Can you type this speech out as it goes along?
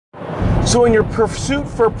So in your pursuit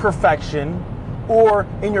for perfection or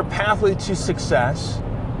in your pathway to success,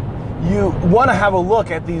 you want to have a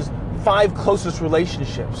look at these 5 closest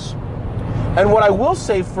relationships. And what I will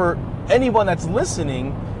say for anyone that's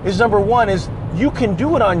listening is, number 1 is you can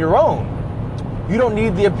do it on your own. You don't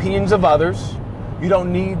need the opinions of others. You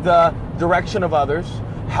don't need the direction of others.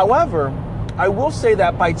 However, I will say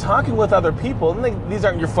that by talking with other people, and these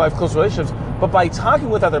aren't your 5 close relationships, but by talking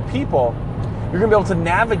with other people, you're going to be able to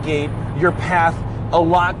navigate your path a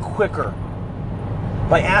lot quicker.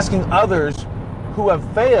 By asking others who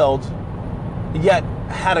have failed yet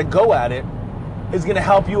had a go at it is going to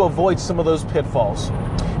help you avoid some of those pitfalls.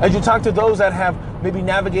 As you talk to those that have maybe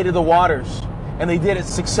navigated the waters and they did it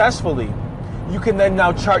successfully, you can then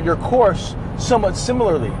now chart your course somewhat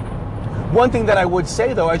similarly. One thing that I would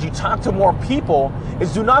say though, as you talk to more people,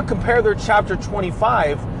 is do not compare their chapter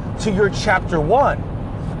 25 to your chapter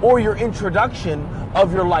 1 or your introduction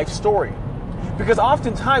of your life story. Because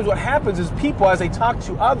oftentimes what happens is people, as they talk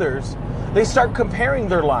to others, they start comparing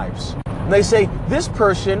their lives. And they say, this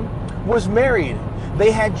person was married,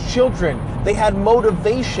 they had children, they had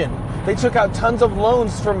motivation, they took out tons of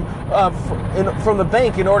loans from the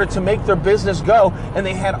bank in order to make their business go, and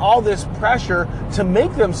they had all this pressure to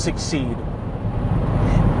make them succeed.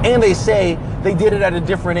 And they say they did it at a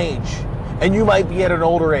different age, and you might be at an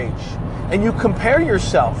older age. And you compare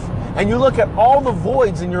yourself, and you look at all the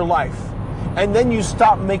voids in your life, and then you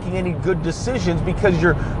stop making any good decisions because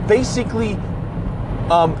you're basically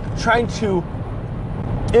trying to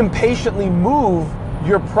impatiently move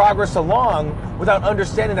your progress along without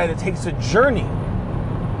understanding that it takes a journey.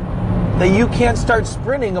 That you can't start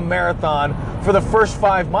sprinting a marathon for the first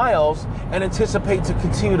 5 miles and anticipate to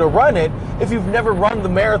continue to run it if you've never run the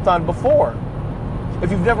marathon before,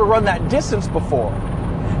 if you've never run that distance before.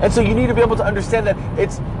 And so you need to be able to understand that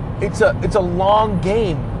it's a long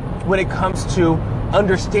game when it comes to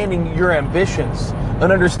understanding your ambitions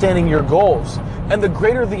and understanding your goals. And the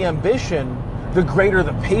greater the ambition, the greater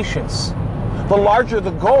the patience. The larger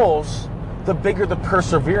the goals, the bigger the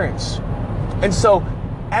perseverance. And so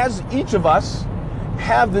as each of us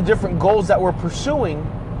have the different goals that we're pursuing,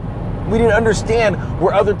 we need to understand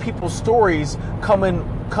where other people's stories come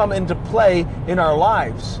into play in our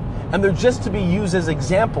lives. And they're just to be used as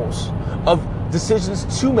examples of decisions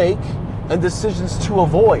to make and decisions to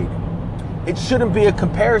avoid. It shouldn't be a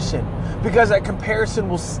comparison, because that comparison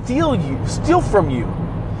will steal from you.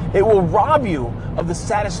 It will rob you of the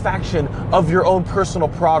satisfaction of your own personal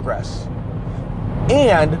progress.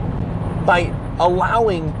 And by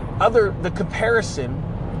allowing the comparison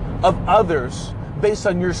of others based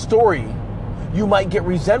on your story, you might get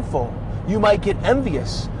resentful, you might get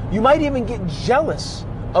envious, you might even get jealous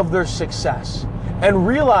of their success and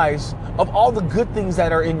realize of all the good things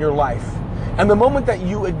that are in your life. And the moment that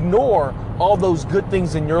you ignore all those good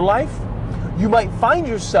things in your life, you might find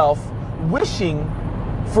yourself wishing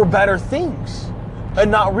for better things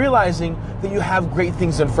and not realizing that you have great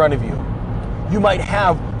things in front of you. You might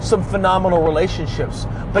have some phenomenal relationships,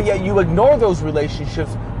 but yet you ignore those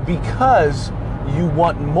relationships because you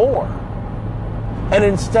want more. And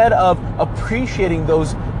instead of appreciating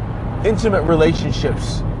those intimate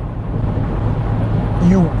relationships,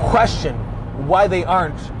 you question why they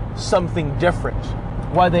aren't something different,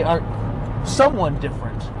 why they aren't someone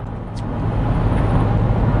different.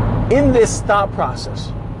 In this thought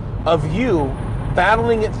process of you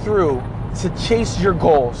battling it through to chase your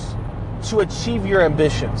goals, to achieve your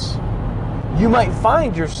ambitions, you might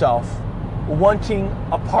find yourself wanting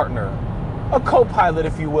a partner, a co-pilot,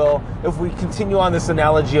 if you will, if we continue on this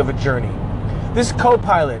analogy of a journey. This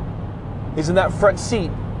co-pilot is in that front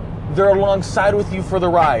seat. They're alongside with you for the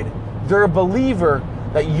ride. They're a believer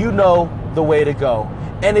that you know the way to go.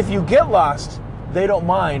 And if you get lost, they don't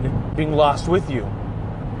mind being lost with you.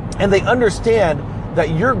 And they understand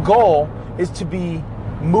that your goal is to be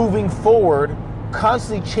moving forward,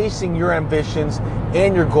 constantly chasing your ambitions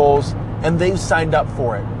and your goals, and they've signed up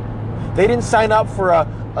for it. They didn't sign up for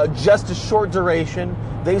just a short duration.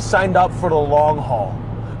 They signed up for the long haul.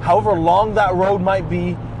 However long that road might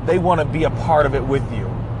be, they want to be a part of it with you.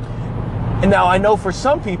 And now I know for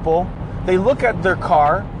some people, they look at their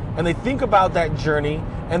car and they think about that journey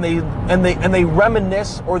and they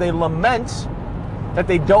reminisce or they lament that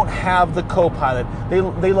they don't have the co-pilot.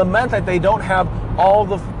 They lament that they don't have all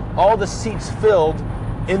the seats filled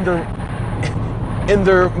in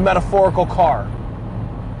their metaphorical car.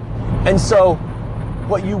 And so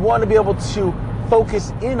what you want to be able to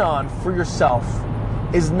focus in on for yourself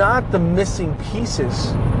is not the missing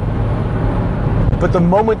pieces, but the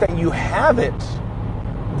moment that you have it,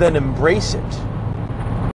 then embrace it.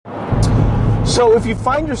 So if you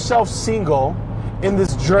find yourself single in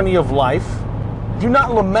this journey of life, do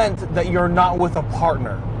not lament that you're not with a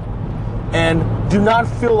partner, and do not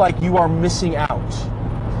feel like you are missing out.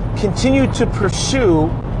 Continue to pursue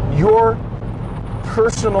your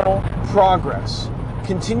personal progress.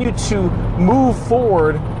 Continue to move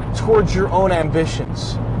forward towards your own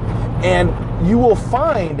ambitions. And you will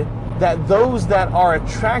find that those that are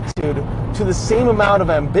attracted to the same amount of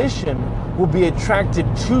ambition will be attracted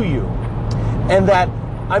to you. And that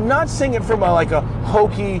I'm not saying it from a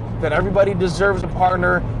hokey that everybody deserves a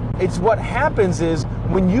partner. It's what happens is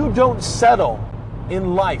when you don't settle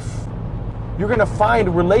in life, you're going to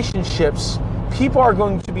find relationships. People are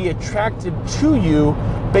going to be attracted to you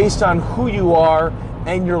based on who you are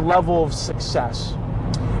and your level of success.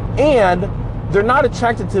 And they're not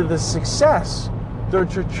attracted to the success. They're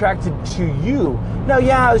attracted to you. Now,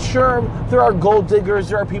 yeah, sure, there are gold diggers.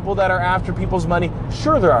 There are people that are after people's money.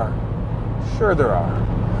 Sure there are. Sure there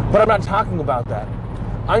are. But I'm not talking about that.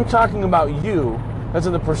 I'm talking about you that's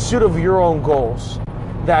in the pursuit of your own goals.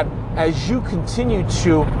 That as you continue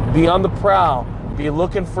to be on the prowl, be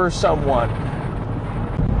looking for someone,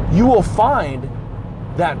 you will find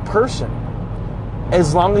that person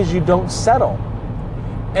as long as you don't settle.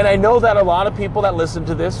 And I know that a lot of people that listen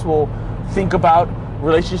to this will think about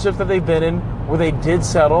relationships that they've been in where they did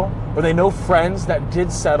settle, or they know friends that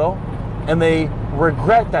did settle, and they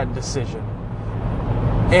regret that decision.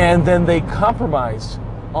 And then they compromise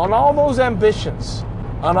on all those ambitions,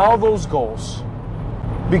 on all those goals,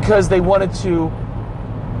 because they wanted to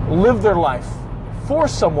live their life for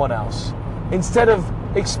someone else instead of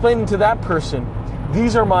explaining to that person,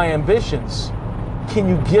 these are my ambitions. Can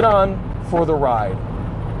you get on for the ride?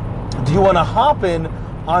 Do you want to hop in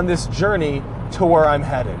on this journey to where I'm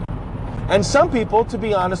headed? And some people, to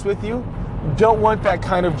be honest with you, don't want that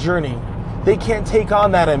kind of journey. They can't take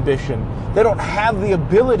on that ambition. They don't have the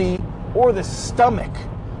ability or the stomach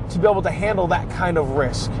to be able to handle that kind of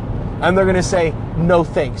risk. And they're going to say, no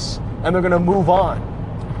thanks. And they're going to move on.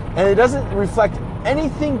 And it doesn't reflect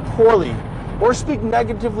anything poorly or speak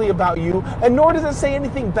negatively about you, and nor does it say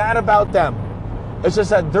anything bad about them. It's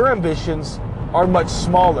just that their ambitions are much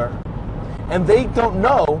smaller. And they don't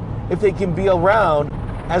know if they can be around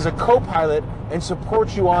as a co-pilot and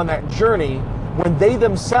support you on that journey when they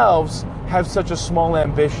themselves have such a small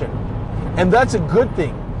ambition. And that's a good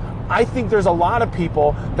thing. I think there's a lot of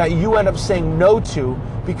people that you end up saying no to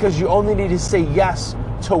because you only need to say yes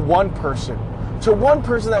to one person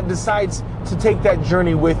that decides to take that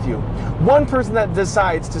journey with you. One person that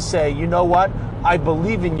decides to say, you know what, I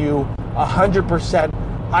believe in you 100%.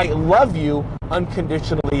 I love you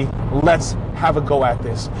unconditionally. Let's have a go at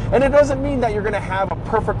this. And it doesn't mean that you're going to have a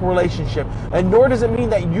perfect relationship, and nor does it mean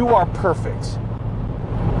that you are perfect.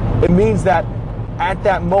 It means that at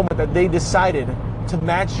that moment that they decided to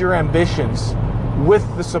match your ambitions with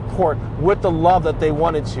the support, with the love that they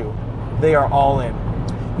wanted to, they are all in.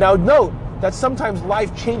 Now note that sometimes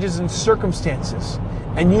life changes in circumstances,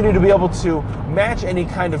 and you need to be able to match any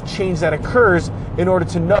kind of change that occurs in order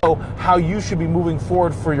to know how you should be moving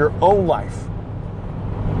forward for your own life.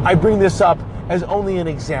 I bring this up as only an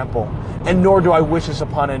example, and nor do I wish this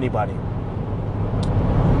upon anybody.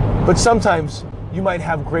 But sometimes you might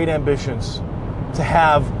have great ambitions to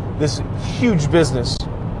have this huge business,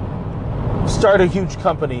 start a huge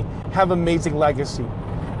company, have amazing legacy,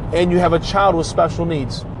 and you have a child with special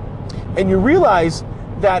needs. And you realize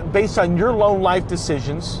that based on your lone life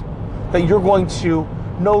decisions, that you're going to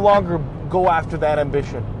no longer go after that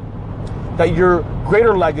ambition. That your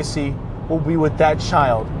greater legacy will be with that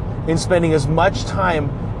child in spending as much time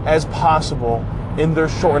as possible in their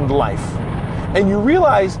shortened life. And you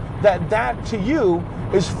realize that that to you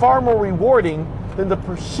is far more rewarding than the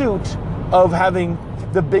pursuit of having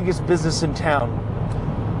the biggest business in town.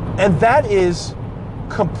 And that is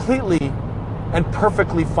completely and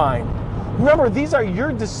perfectly fine. Remember, these are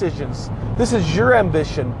your decisions. This is your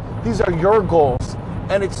ambition. These are your goals.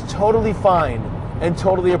 And it's totally fine and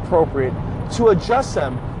totally appropriate to adjust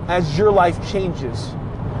them as your life changes.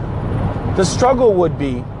 The struggle would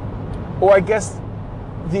be, or I guess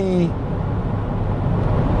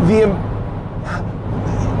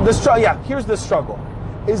here's the struggle,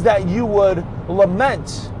 is that you would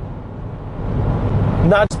lament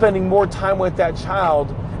not spending more time with that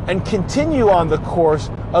child and continue on the course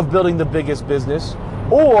of building the biggest business,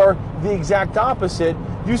 or the exact opposite,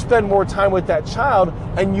 you spend more time with that child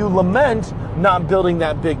and you lament not building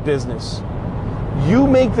that big business. You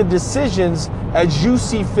make the decisions as you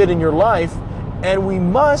see fit in your life, and we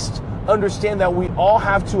must understand that we all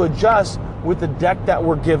have to adjust with the deck that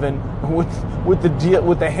we're given, with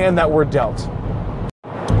the hand that we're dealt.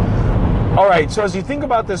 All right, so as you think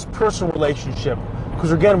about this personal relationship,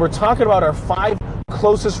 because again, we're talking about our 5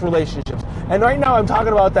 closest relationships. And right now I'm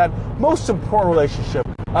talking about that most important relationship,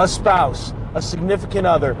 a spouse, a significant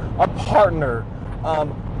other, a partner,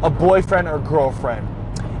 a boyfriend or girlfriend.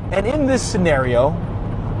 And in this scenario,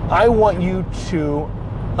 I want you to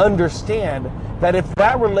understand that if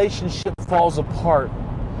that relationship falls apart,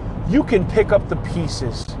 you can pick up the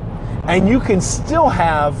pieces and you can still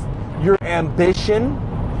have your ambition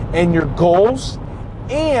and your goals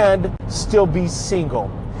and still be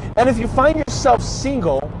single. And if you find yourself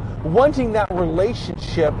single, wanting that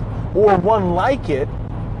relationship or one like it,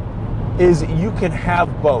 is you can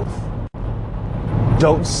have both.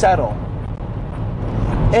 Don't settle.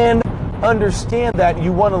 And understand that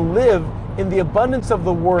you want to live in the abundance of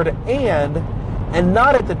the word and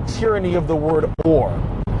not at the tyranny of the word or.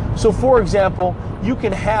 So for example, you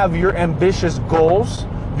can have your ambitious goals,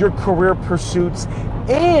 your career pursuits,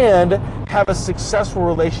 and have a successful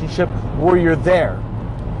relationship where you're there.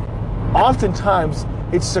 Oftentimes,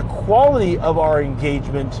 it's the quality of our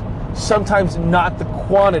engagement, sometimes not the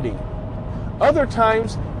quantity. Other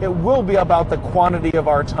times, it will be about the quantity of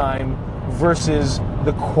our time versus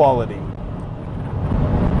the quality.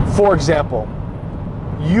 For example,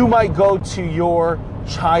 you might go to your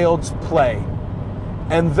child's play,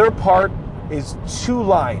 and their part is 2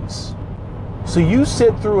 lines. So you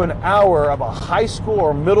sit through an hour of a high school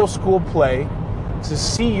or middle school play to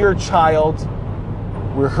see your child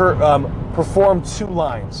perform 2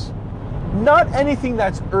 lines. Not anything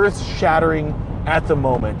that's earth-shattering at the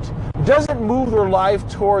moment. Doesn't move their life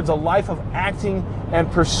towards a life of acting and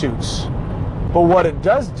pursuits. But what it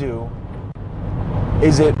does do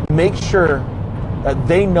is it makes sure that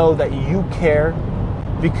they know that you care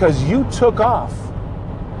because you took off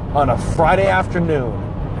on a Friday afternoon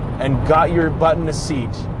and got your butt in a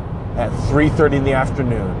seat at 3:30 in the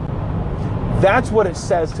afternoon. That's what it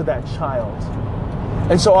says to that child.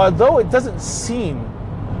 And so although it doesn't seem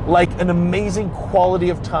like an amazing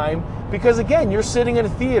quality of time, because again, you're sitting in a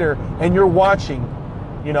theater and you're watching,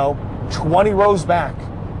 20 rows back.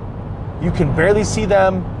 You can barely see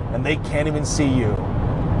them and they can't even see you.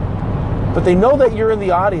 But they know that you're in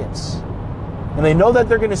the audience and they know that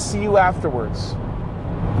they're going to see you afterwards.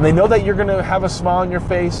 And they know that you're going to have a smile on your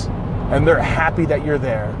face and they're happy that you're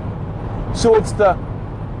there. So it's the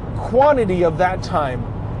quantity of that time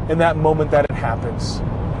in that moment that it happens.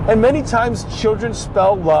 And many times children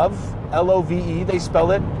spell love, L-O-V-E, they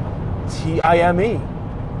spell it T-I-M-E.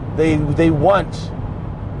 They want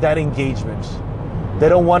that engagement. They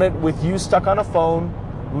don't want it with you stuck on a phone,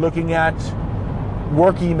 looking at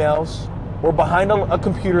work emails, or behind a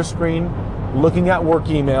computer screen, looking at work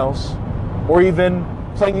emails, or even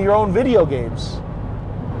playing your own video games.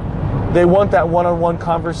 They want that one-on-one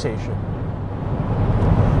conversation.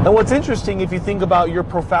 And what's interesting, if you think about your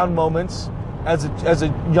profound moments as a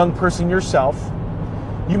young person yourself,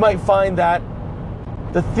 you might find that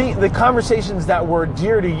the conversations that were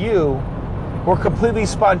dear to you were completely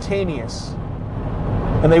spontaneous,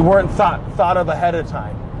 and they weren't thought of ahead of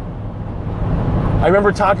time. I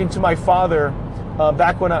remember talking to my father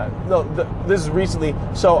back when this is recently.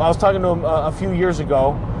 So I was talking to him a few years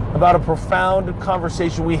ago about a profound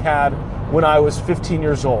conversation we had when I was 15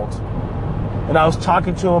 years old. And I was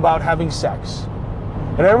talking to him about having sex.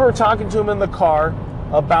 And I remember talking to him in the car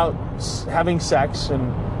about having sex,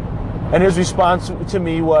 and his response to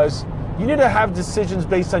me was, you need to have decisions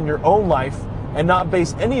based on your own life and not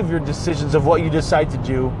base any of your decisions of what you decide to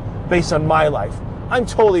do based on my life. I'm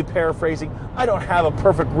totally paraphrasing. I don't have a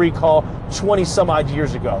perfect recall 20 some odd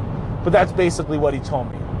years ago, but that's basically what he told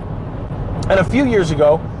me. And a few years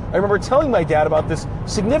ago, I remember telling my dad about this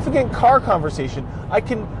significant car conversation. I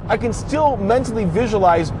can still mentally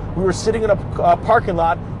visualize we were sitting in a parking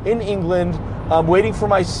lot in England, waiting for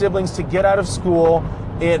my siblings to get out of school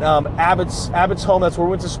in Abbott's home. That's where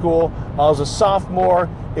we went to school. I was a sophomore.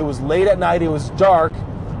 It was late at night. It was dark.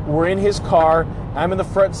 We're in his car. I'm in the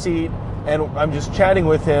front seat, and I'm just chatting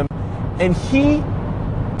with him. And he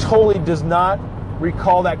totally does not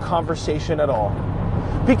recall that conversation at all.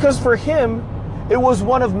 Because for him, it was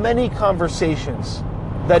one of many conversations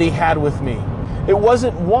that he had with me. It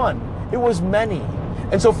wasn't one, it was many.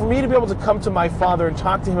 And so for me to be able to come to my father and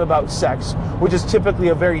talk to him about sex, which is typically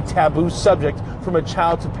a very taboo subject from a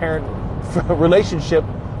child to parent relationship,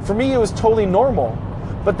 for me it was totally normal.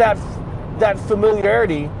 But that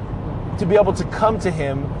familiarity, to be able to come to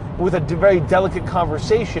him with a very delicate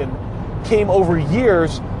conversation, came over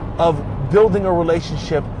years of building a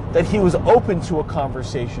relationship that he was open to a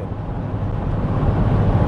conversation.